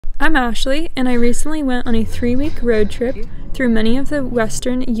I'm Ashley, and I recently went on a 3-week road trip through many of the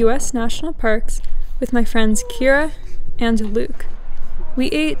western U.S. national parks with my friends Kira and Luke. We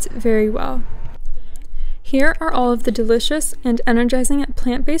ate very well. Here are all of the delicious and energizing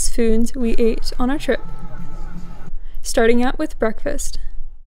plant-based foods we ate on our trip. Starting out with breakfast.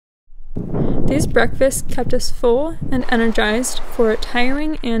 These breakfasts kept us full and energized for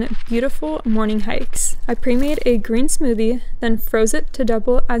tiring and beautiful morning hikes. I pre-made a green smoothie, then froze it to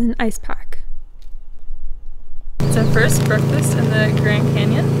double as an ice pack. It's our first breakfast in the Grand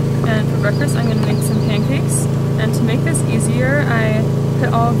Canyon, and for breakfast I'm going to make some pancakes. And to make this easier, I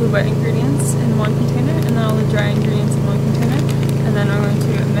put all of the wet ingredients in one container and then all the dry ingredients in one container, and then I'm going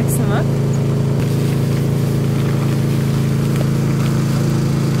to mix them up.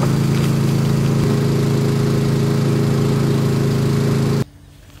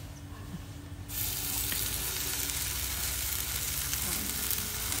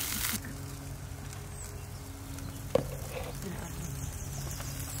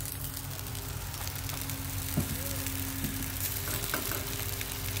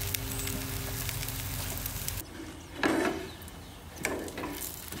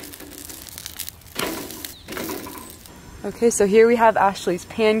 Okay, so here we have Ashley's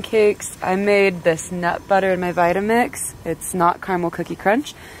pancakes. I made this nut butter in my Vitamix. It's not caramel cookie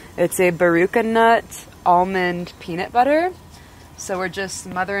crunch. It's a baruca nut almond peanut butter. So we're just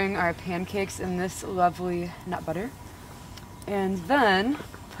smothering our pancakes in this lovely nut butter. And then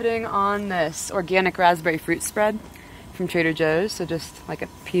putting on this organic raspberry fruit spread from Trader Joe's. So just like a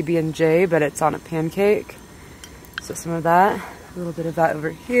PB&J, but it's on a pancake. So some of that, a little bit of that over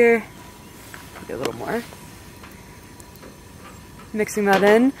here. Maybe a little more. Mixing that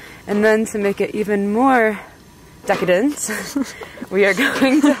in, and then to make it even more decadent, we are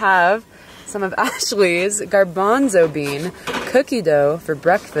going to have some of Ashley's garbanzo bean cookie dough for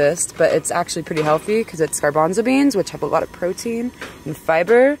breakfast, but it's actually pretty healthy because it's garbanzo beans, which have a lot of protein and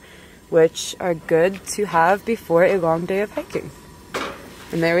fiber, which are good to have before a long day of hiking.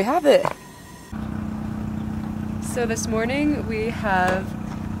 And there we have it. So this morning we have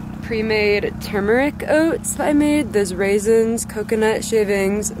pre-made turmeric oats that I made. There's raisins, coconut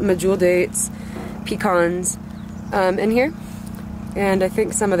shavings, medjool dates, pecans in here, and I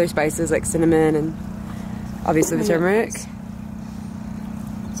think some other spices like cinnamon and obviously the turmeric.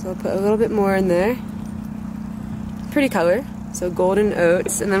 So I'll put a little bit more in there. Pretty color, so golden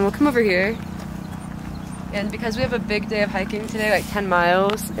oats, and then we'll come over here. And because we have a big day of hiking today, like 10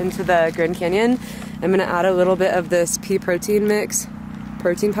 miles into the Grand Canyon, I'm gonna add a little bit of this pea protein mix.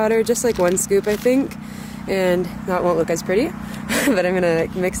 Protein powder, just like 1 scoop I think, and that won't look as pretty, but I'm gonna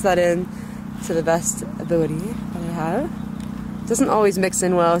mix that in to the best ability that I have. It doesn't always mix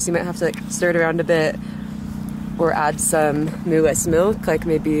in well, so you might have to like stir it around a bit or add some moo-less milk, like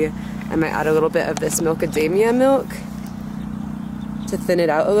maybe I might add a little bit of this macadamia milk to thin it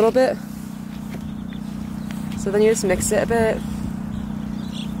out a little bit. So then you just mix it a bit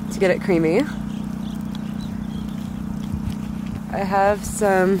to get it creamy. I have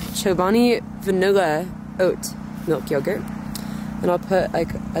some Chobani vanilla oat milk yogurt, and I'll put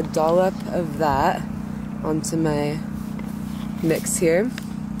like a dollop of that onto my mix here.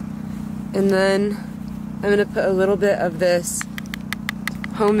 And then I'm gonna put a little bit of this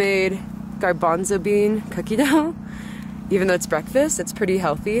homemade garbanzo bean cookie dough. Even though it's breakfast, it's pretty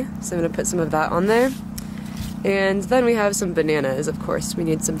healthy, so I'm gonna put some of that on there. And then we have some bananas, of course. We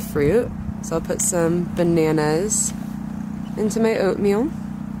need some fruit, so I'll put some bananas into my oatmeal.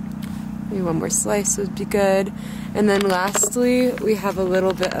 Maybe 1 more slice would be good. And then lastly, we have a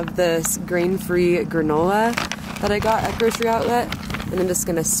little bit of this grain-free granola that I got at Grocery Outlet, and I'm just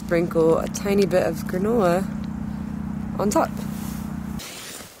gonna sprinkle a tiny bit of granola on top.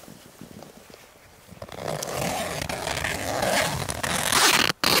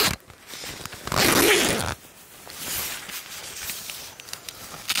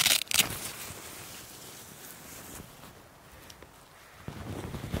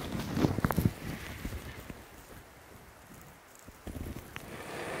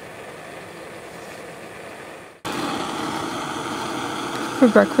 For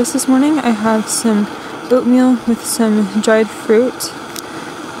breakfast this morning, I have some oatmeal with some dried fruit,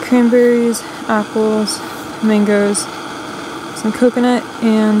 cranberries, apples, mangoes, some coconut,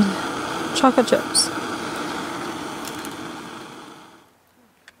 and chocolate chips.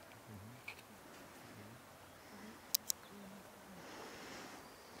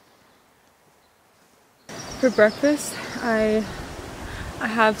 For breakfast, I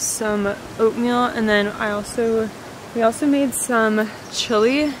have some oatmeal, and then we also made some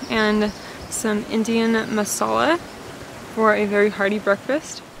chili and some Indian masala for a very hearty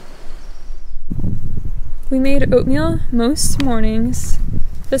breakfast. We made oatmeal most mornings.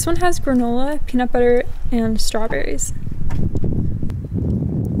 This one has granola, peanut butter, and strawberries.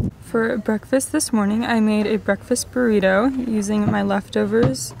 For breakfast this morning, I made a breakfast burrito using my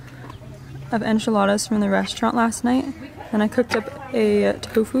leftovers of enchiladas from the restaurant last night. Then I cooked up a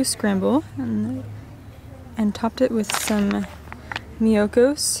tofu scramble and topped it with some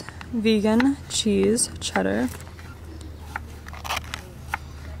Miyokos vegan cheese cheddar.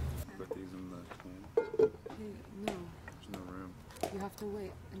 Put these in the pan? No. There's no room. You have to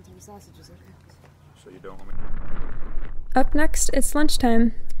wait until the sausage is okay. So you don't want me. Up next, it's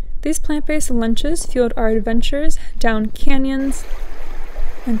lunchtime. These plant-based lunches fueled our adventures down canyons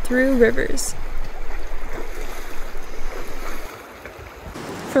and through rivers.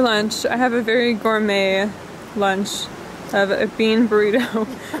 For lunch, I have a very gourmet lunch of a bean burrito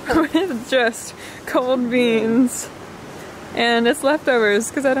with just cold beans. And it's leftovers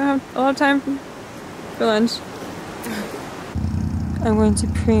because I don't have a lot of time for lunch. I'm going to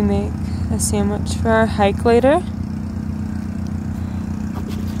pre-make a sandwich for our hike later.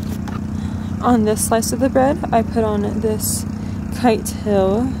 On this slice of the bread, I put on this Kite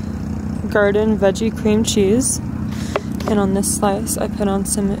Hill garden veggie cream cheese. And on this slice, I put on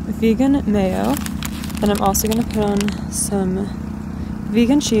some vegan mayo. And I'm also going to put on some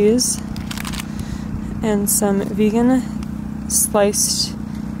vegan cheese and some vegan sliced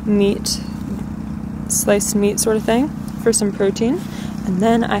meat sort of thing for some protein. And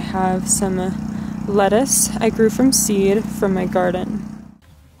then I have some lettuce I grew from seed from my garden.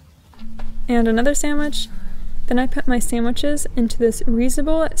 And another sandwich. Then I put my sandwiches into this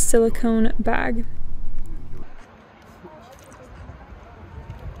reusable silicone bag.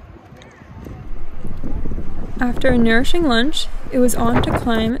 After a nourishing lunch, it was on to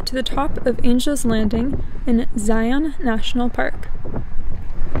climb to the top of Angel's Landing in Zion National Park.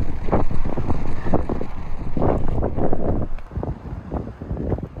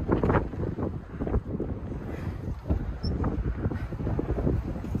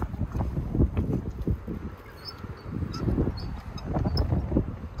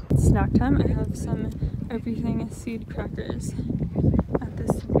 Snack time, I have some everything seed crackers at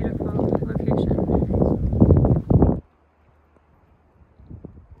this beautiful location.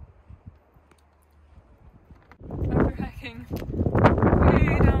 After hiking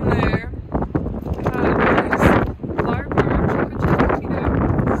way down there, I have this flour bar chocolate chip keto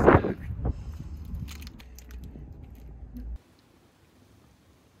snack.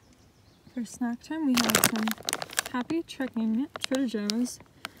 For snack time, we have some Happy Trekking Trader Joe's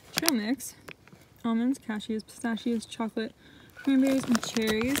trail mix, almonds, cashews, pistachios, chocolate, cranberries, and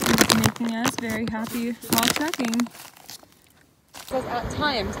cherries, and it's making us very happy while trekking. It says, at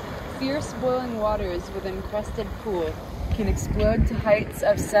times, fierce boiling waters within crested pool can explode to heights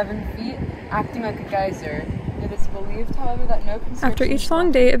of 7 feet, acting like a geyser. It is believed, however, that no construction... After each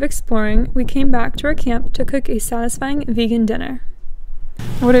long day of exploring, we came back to our camp to cook a satisfying vegan dinner.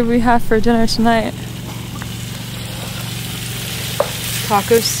 What do we have for dinner tonight?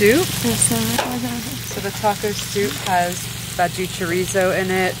 Taco soup. So the taco soup has veggie chorizo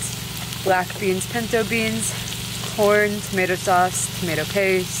in it, black beans, pinto beans, corn, tomato sauce, tomato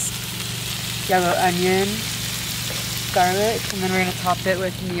paste, yellow onion, garlic, and then we're going to top it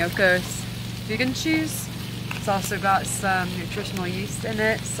with Miyokos vegan cheese. It's also got some nutritional yeast in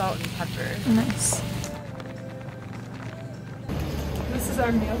it, salt and pepper. Nice. This is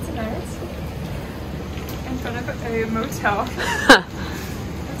our meal tonight in front of a motel.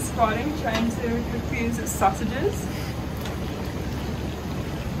 Squatting, trying to cook these sausages.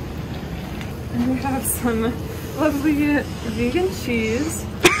 And we have some lovely vegan cheese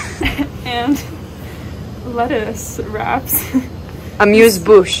and lettuce wraps.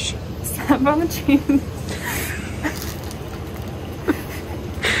 Amuse-bouche. Slap on the cheese.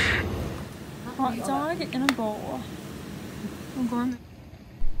 Hot dog in a bowl.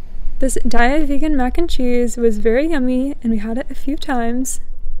 This Daiya vegan mac and cheese was very yummy, and we had it a few times.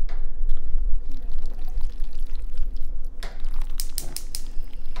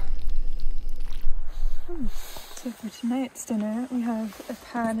 So for tonight's dinner, we have a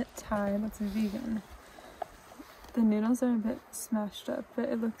pad thai that's vegan. The noodles are a bit smashed up, but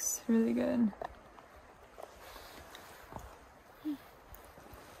it looks really good.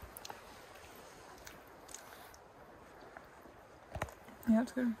 Yeah,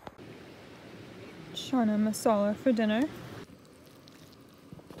 it's good. Channa masala for dinner.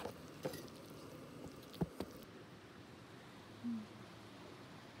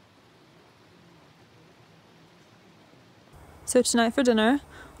 So tonight for dinner,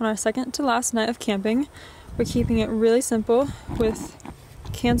 on our second to last night of camping, we're keeping it really simple with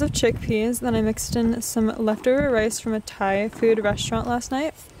cans of chickpeas, then I mixed in some leftover rice from a Thai food restaurant last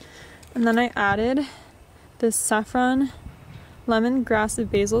night, and then I added this saffron lemongrass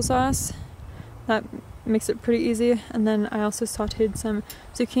basil sauce. That makes it pretty easy, and then I also sautéed some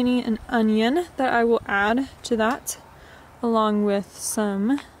zucchini and onion that I will add to that, along with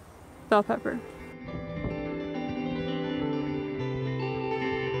some bell pepper.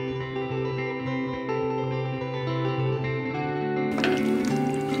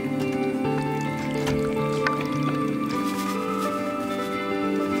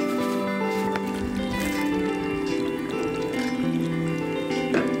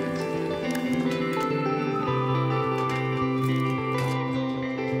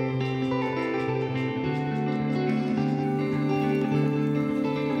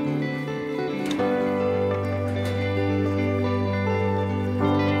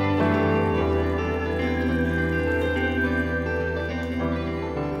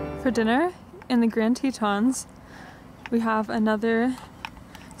 For dinner, in the Grand Tetons, we have another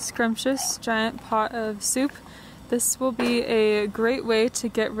scrumptious giant pot of soup. This will be a great way to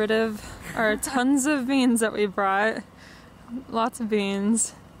get rid of our tons of beans that we brought. Lots of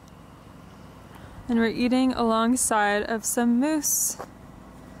beans. And we're eating alongside of some mousse.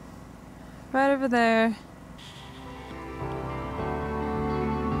 Right over there.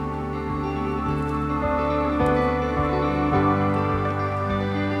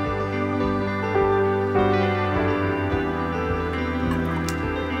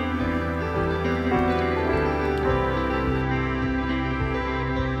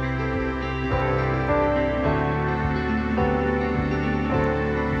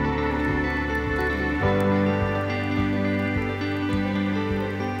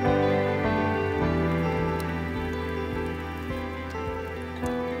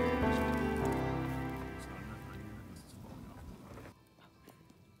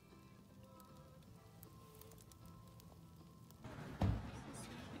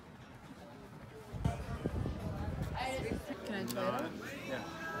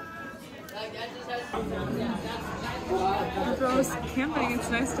 For all this camping, it's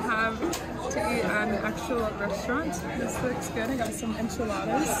nice to have to eat at an actual restaurant. This looks good. I got some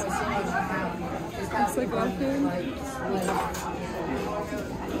enchiladas. Looks like a lot of food.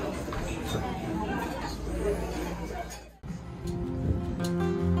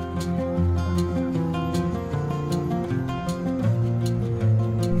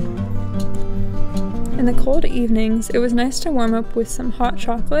 In the cold evenings, it was nice to warm up with some hot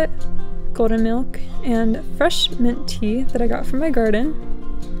chocolate, golden milk, and fresh mint tea that I got from my garden.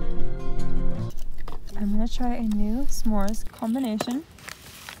 I'm gonna try a new s'mores combination.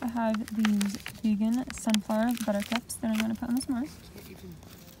 I have these vegan sunflower buttercups that I'm gonna put on the s'mores.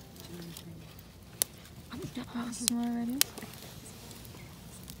 S'more ready?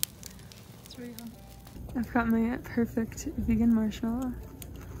 It's really hot. I've got my perfect vegan marshmallow.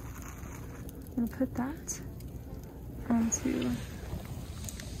 I'm gonna put that onto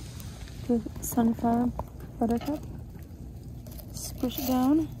the sunflower buttercup. Squish it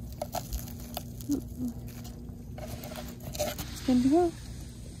down. It's good to go.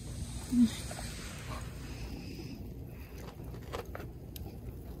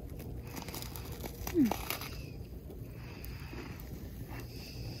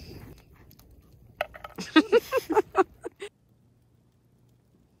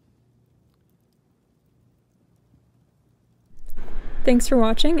 Thanks for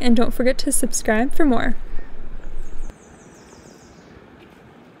watching, and don't forget to subscribe for more.